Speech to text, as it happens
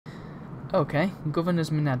Okay, Governor's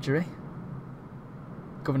Menagerie.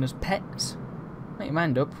 Governor's Pets. Make your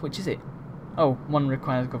mind up, which is it? Oh, one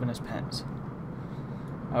requires Governor's Pets.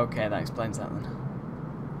 Okay, that explains that then.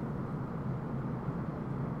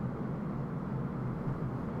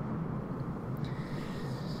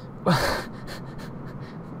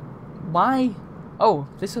 Why? Oh,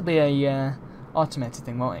 this will be a automated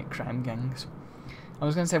thing, won't it? Crime gangs. I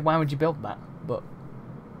was going to say, why would you build that? But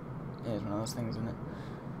it's one of those things, isn't it?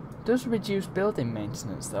 It does reduce building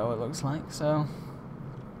maintenance, though, it looks like, so...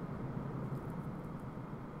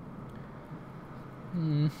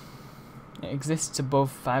 It exists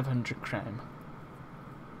above 500 crime.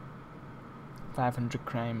 500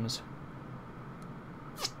 crimes.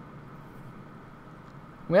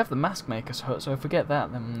 We have the Mask Maker's hut, so if we get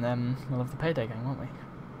that, then we'll have the Payday Gang, won't we?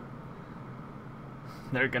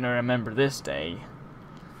 They're gonna remember this day.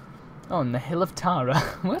 Oh, and the Hill of Tara.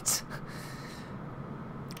 What?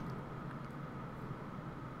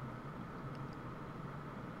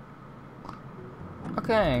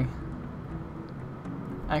 Okay.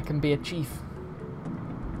 I can be a chief.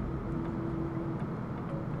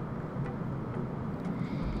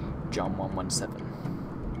 John 117.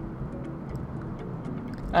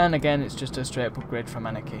 And again, it's just a straight up upgrade from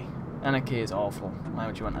Anarchy. Anarchy is awful. Why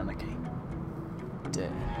would you want Anarchy? Duh.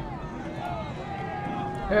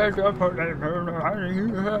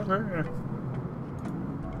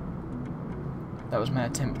 That was my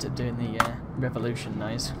attempt at doing the revolution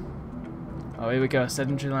noise. Oh, here we go.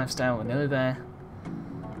 Sedentary lifestyle. We're nearly there.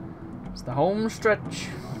 It's the home stretch.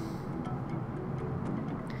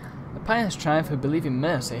 The pious tribe who believe in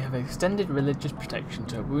mercy have extended religious protection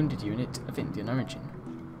to a wounded unit of Indian origin.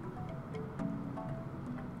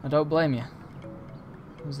 I don't blame you.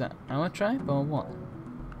 Was that our tribe or what?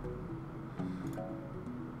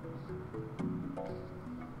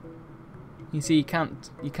 You see, you can't.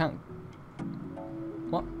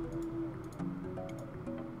 What?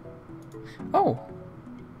 Oh.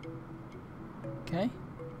 Okay.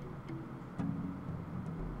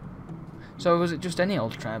 So was it just any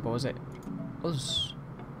old tribe, or was it us?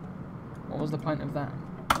 What was the point of that?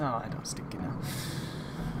 Oh, I don't stink it now.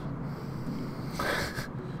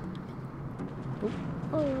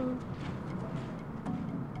 Oh.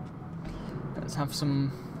 Let's have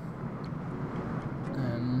some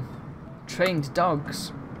trained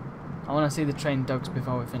dogs. I want to see the trained dogs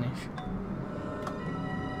before we finish.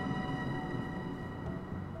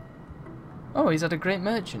 Oh, he's had a great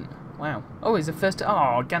merchant. Wow. Oh, he's the first.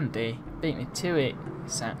 Oh, Gandhi beat me to it.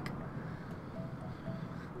 Sack.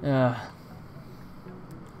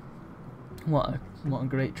 What a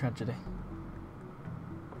great tragedy.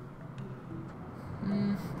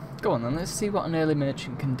 Go on then, let's see what an early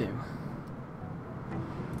merchant can do.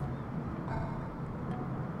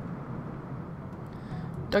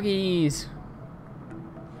 Doggies!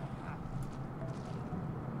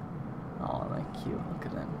 Oh, they're cute, look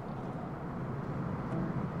at them.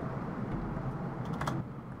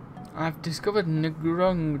 I've discovered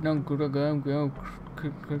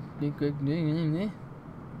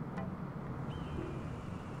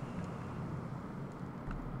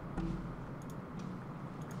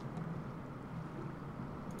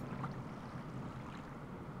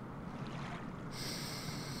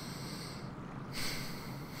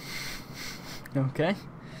Okay.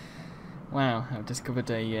 Wow, I've discovered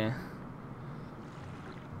a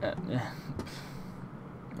right.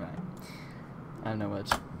 I have no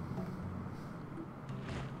words.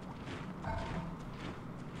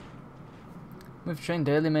 We've trained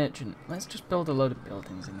early merchant. Let's just build a load of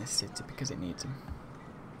buildings in this city because it needs them.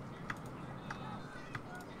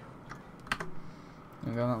 There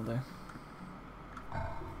we go, that'll do.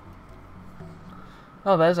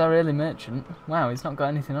 Oh, there's our early merchant. Wow, he's not got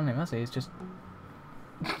anything on him, has he? He's just...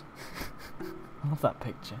 I love that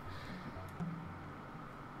picture.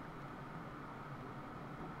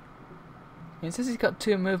 It says he's got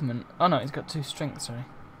 2 movement. Oh no, he's got 2 strength, sorry.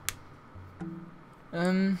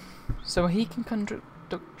 So he can conduct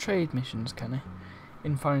trade missions, can he?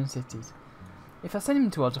 In foreign cities. If I send him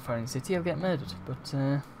towards a foreign city, he'll get murdered, but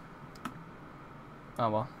oh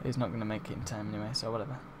well, he's not going to make it in time anyway, so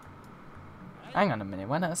whatever. Hang on a minute,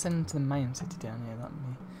 why not send him to the Mayan city down here? That'd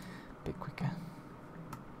be a bit quicker.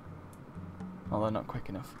 Although not quick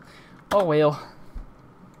enough. Oh well.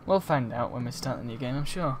 We'll find out when we start the new game, I'm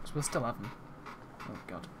sure, because we'll still have them. Oh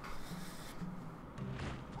god.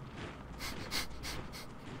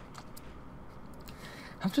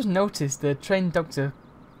 I've just noticed the trained dogs are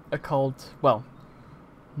called, well,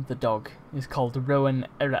 the dog is called Rowan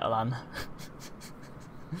Eretalan.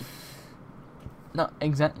 Not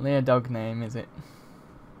exactly a dog name, is it?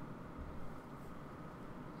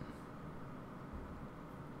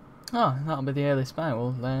 Oh, that'll be the early spy.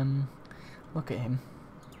 We'll look at him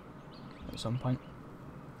at some point.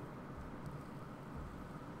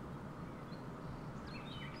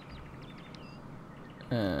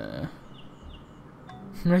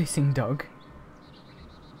 Racing dog.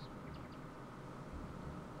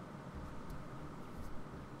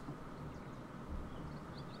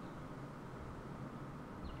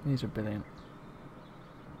 These are brilliant.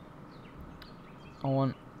 I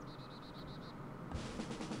want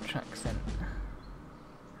track scent.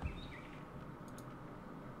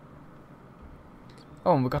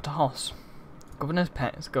 Oh, and we got a horse. Governor's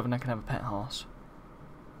pets. Governor can have a pet horse.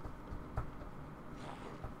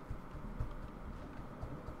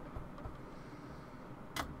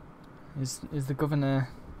 Is the governor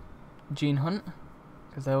Gene Hunt?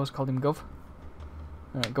 Because they always called him Gov.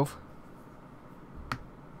 Alright, Gov.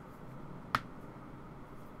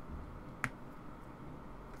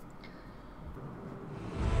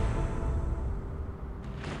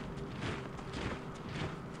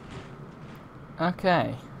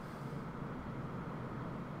 Okay.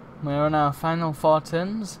 We're on our final 4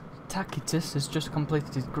 turns. Tacitus has just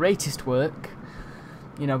completed his greatest work.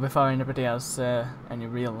 You know, before anybody has any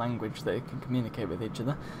real language that they can communicate with each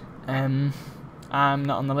other. I'm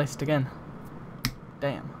not on the list again.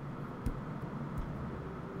 Damn.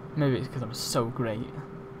 Maybe it's because I'm so great.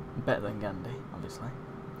 Better than Gandhi, obviously.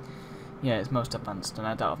 Yeah, it's most advanced and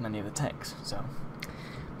I don't have many of the techs, so...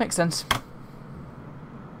 Makes sense.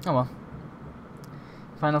 Oh well.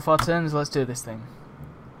 Final 4 turns, let's do this thing.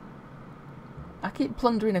 I keep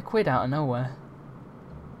plundering a quid out of nowhere.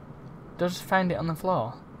 Do I just find it on the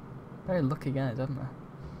floor? Very lucky guys, haven't I?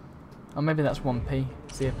 Or maybe that's 1p.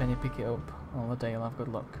 See a penny, pick it up. All the day you'll have good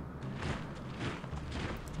luck.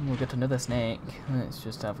 And we'll get another snake. Let's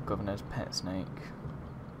just have a governor's pet snake.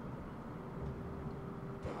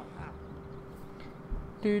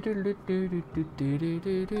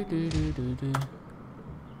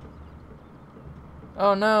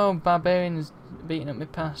 Oh no, barbarian is beating up my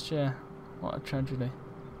pasture. What a tragedy.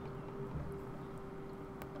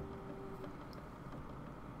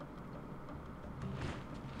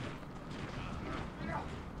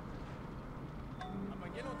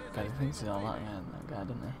 God, he thinks he's all that guy,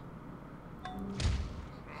 doesn't he?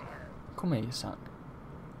 Come here, you sack.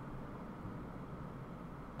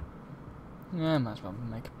 Yeah, might as well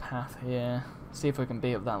make a path here. See if we can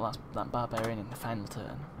beat up that barbarian in the final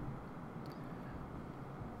turn.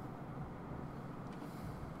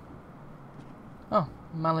 Oh,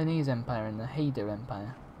 Malinese Empire and the Hader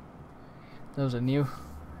Empire. Those are new.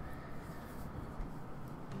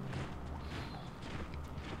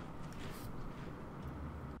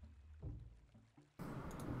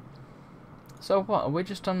 So what, are we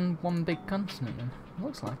just on one big continent then?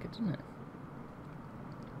 Looks like it, doesn't it?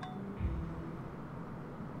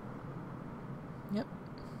 Yep.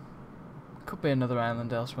 Could be another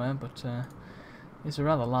island elsewhere, but it's a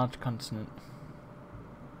rather large continent.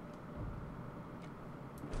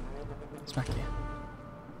 Smack you.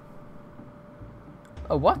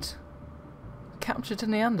 Oh, what? Captured a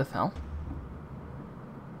Neanderthal?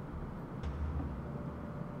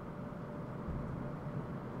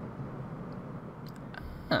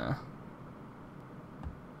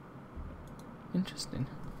 Interesting.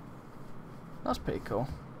 That's pretty cool.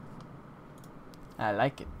 I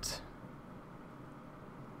like it.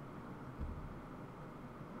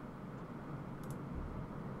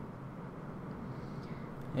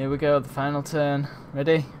 Here we go, the final turn.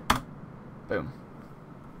 Ready? Boom.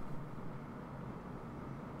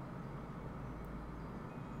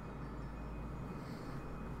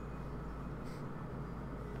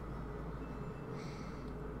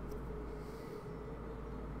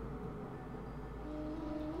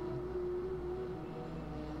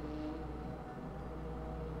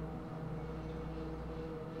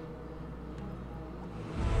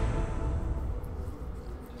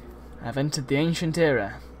 I've entered the ancient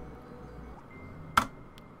era.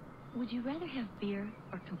 Would you rather have beer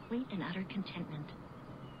or complete and utter contentment?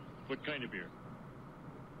 What kind of beer?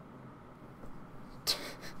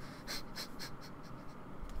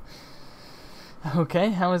 Okay,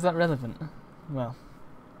 how is that relevant? Well,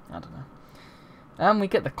 I don't know. And we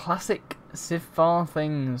get the classic Civ 4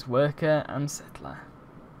 things, worker and settler.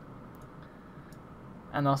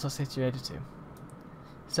 And also City Raider 2.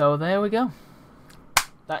 So there we go.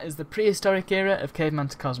 That is the prehistoric era of Caveman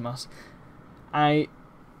to Cosmos. I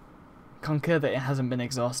concur that it hasn't been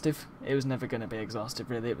exhaustive. It was never going to be exhaustive,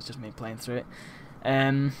 really. It was just me playing through it.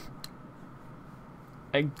 Again,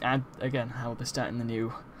 I will be starting the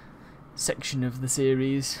new section of the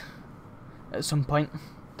series at some point.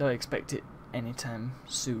 Don't expect it anytime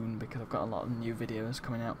soon because I've got a lot of new videos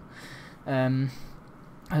coming out.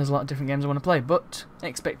 There's a lot of different games I want to play, but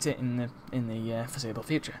expect it in the foreseeable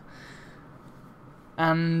future.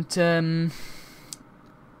 And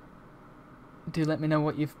do let me know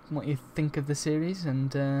what you think of the series,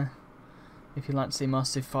 and if you'd like to see more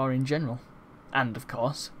Civ 4 in general. And of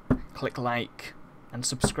course, click like and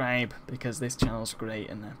subscribe because this channel's great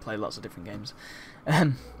and I play lots of different games.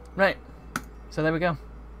 Right, so there we go.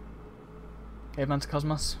 Caveman to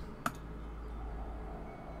Cosmos.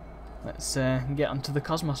 Let's get onto the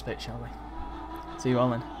Cosmos bit, shall we? See you all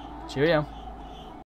then. Cheerio.